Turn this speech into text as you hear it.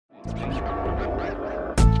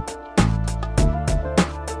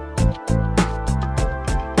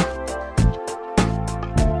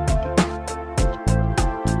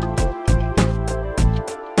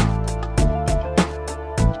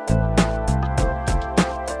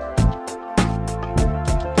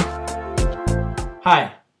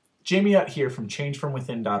Hi, Jamie Ut here from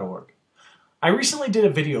changefromwithin.org. I recently did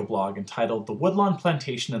a video blog entitled The Woodlawn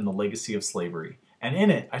Plantation and the Legacy of Slavery, and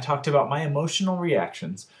in it I talked about my emotional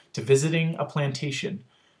reactions to visiting a plantation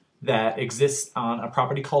that exists on a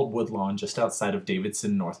property called Woodlawn just outside of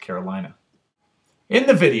Davidson, North Carolina. In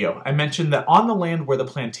the video, I mentioned that on the land where the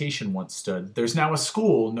plantation once stood, there's now a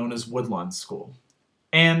school known as Woodlawn School.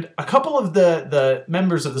 And a couple of the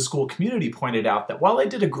members of the school community pointed out that while I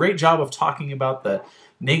did a great job of talking about the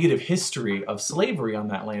negative history of slavery on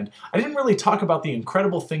that land, I didn't really talk about the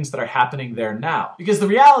incredible things that are happening there now. Because the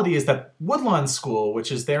reality is that Woodlawn School,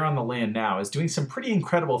 which is there on the land now, is doing some pretty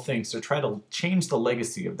incredible things to try to change the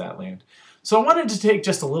legacy of that land. So I wanted to take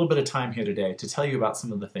just a little bit of time here today to tell you about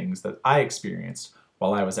some of the things that I experienced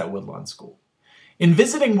while I was at Woodlawn School. In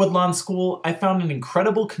visiting Woodlawn School, I found an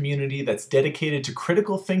incredible community that's dedicated to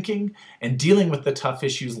critical thinking and dealing with the tough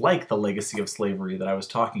issues like the legacy of slavery that I was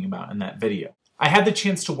talking about in that video. I had the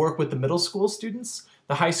chance to work with the middle school students,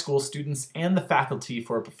 the high school students, and the faculty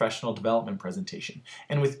for a professional development presentation.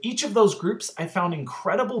 And with each of those groups, I found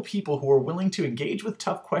incredible people who were willing to engage with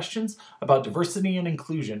tough questions about diversity and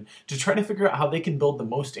inclusion to try to figure out how they can build the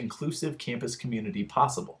most inclusive campus community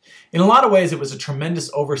possible. In a lot of ways, it was a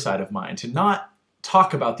tremendous oversight of mine to not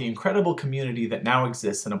talk about the incredible community that now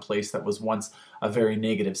exists in a place that was once a very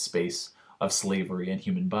negative space of slavery and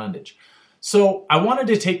human bondage. So I wanted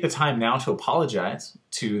to take the time now to apologize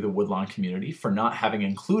to the Woodlawn community for not having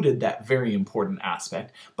included that very important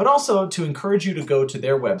aspect, but also to encourage you to go to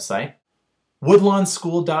their website,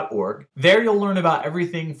 woodlawnschool.org. There you'll learn about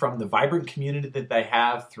everything from the vibrant community that they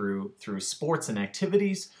have through sports and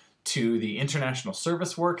activities, to the international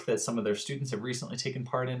service work that some of their students have recently taken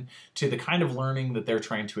part in, to the kind of learning that they're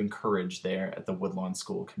trying to encourage there at the Woodlawn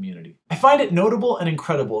School community. I find it notable and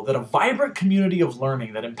incredible that a vibrant community of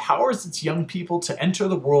learning that empowers its young people to enter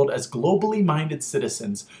the world as globally minded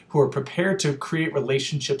citizens who are prepared to create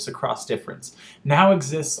relationships across difference now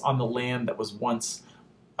exists on the land that was once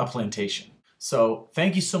a plantation. So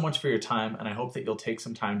thank you so much for your time, and I hope that you'll take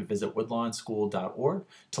some time to visit woodlawnschool.org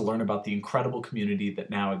to learn about the incredible community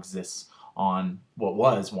that now exists on what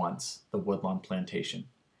was once the Woodlawn Plantation.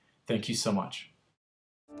 Thank you so much.